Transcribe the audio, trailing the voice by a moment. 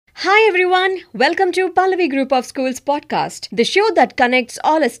Hi everyone, welcome to Pallavi Group of Schools podcast, the show that connects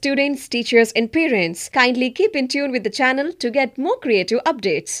all our students, teachers and parents. Kindly keep in tune with the channel to get more creative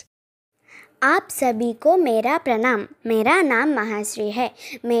updates. आप सभी को मेरा प्रणाम। मेरा नाम महाश्री है।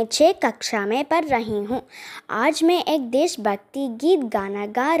 मैं 6 कक्षा में पढ़ रही हूँ। आज मैं एक देशभक्ति गीत गाना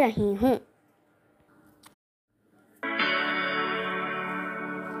गा रही हूँ।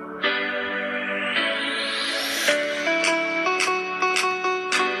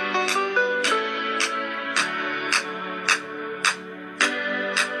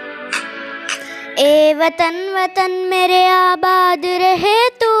 ए वतन वतन मेरे आबाद रहे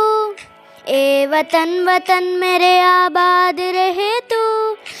तू, ए वतन वतन मेरे आबाद रहे तू,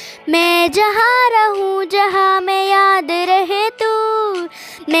 मैं जहाँ रहूँ जहाँ मैं याद रहे तू,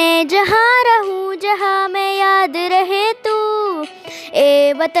 मैं जहाँ रहूँ जहाँ मैं याद रहे तू।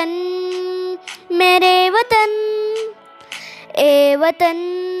 ए वतन मेरे वतन, ए वतन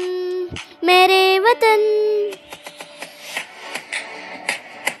मेरे वतन।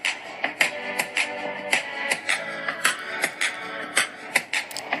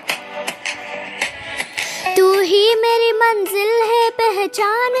 तू ही मेरी मंजिल है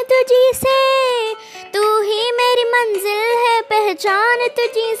पहचान तुझी से, तू ही मेरी मंजिल है पहचान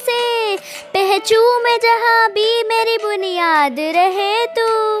तुझी से, पहचू में जहाँ भी मेरी बुनियाद रहे तू,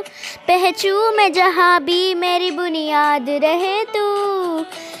 पहचू में जहाँ भी मेरी बुनियाद रहे तू।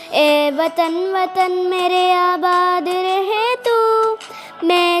 ए वतन वतन मेरे आबाद रहे तू,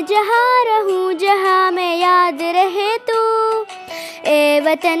 मैं जहाँ रहूँ जहाँ मैं याद रहे तू। ए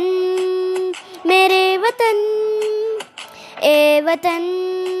वतन मेरे वतन, ए वतन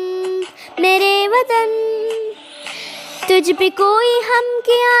मेरे वतन। तुझ पे कोई हम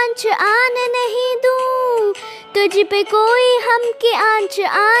की आंच आने नहीं दूँ, तुझ पे कोई हम की आंच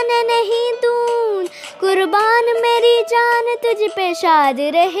आने नहीं दूँ। कुर्बान मेरी जान तुझ पे शाद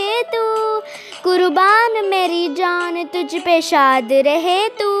रहे तू, कुर्बान मेरी जान तुझ पे शाद रहे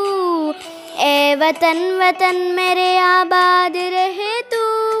तू। ए वतन वतन मेरे आबाद रहे तू,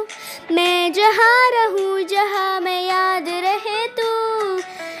 मैं जहाँ रहूँ जहाँ मैं याद रहे तू।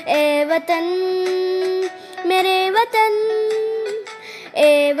 ए वतन मेरे वतन,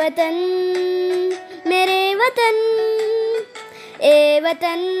 ए वतन मेरे वतन, ए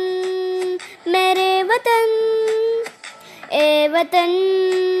वतन मेरे वतन, ए वतन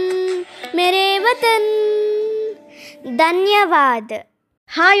मेरे वतन। धन्यवाद।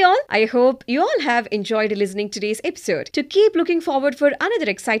 Hi all, I hope you all have enjoyed listening to today's episode. To keep looking forward for another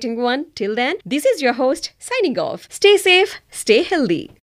exciting one, till then, this is your host signing off. Stay safe, stay healthy.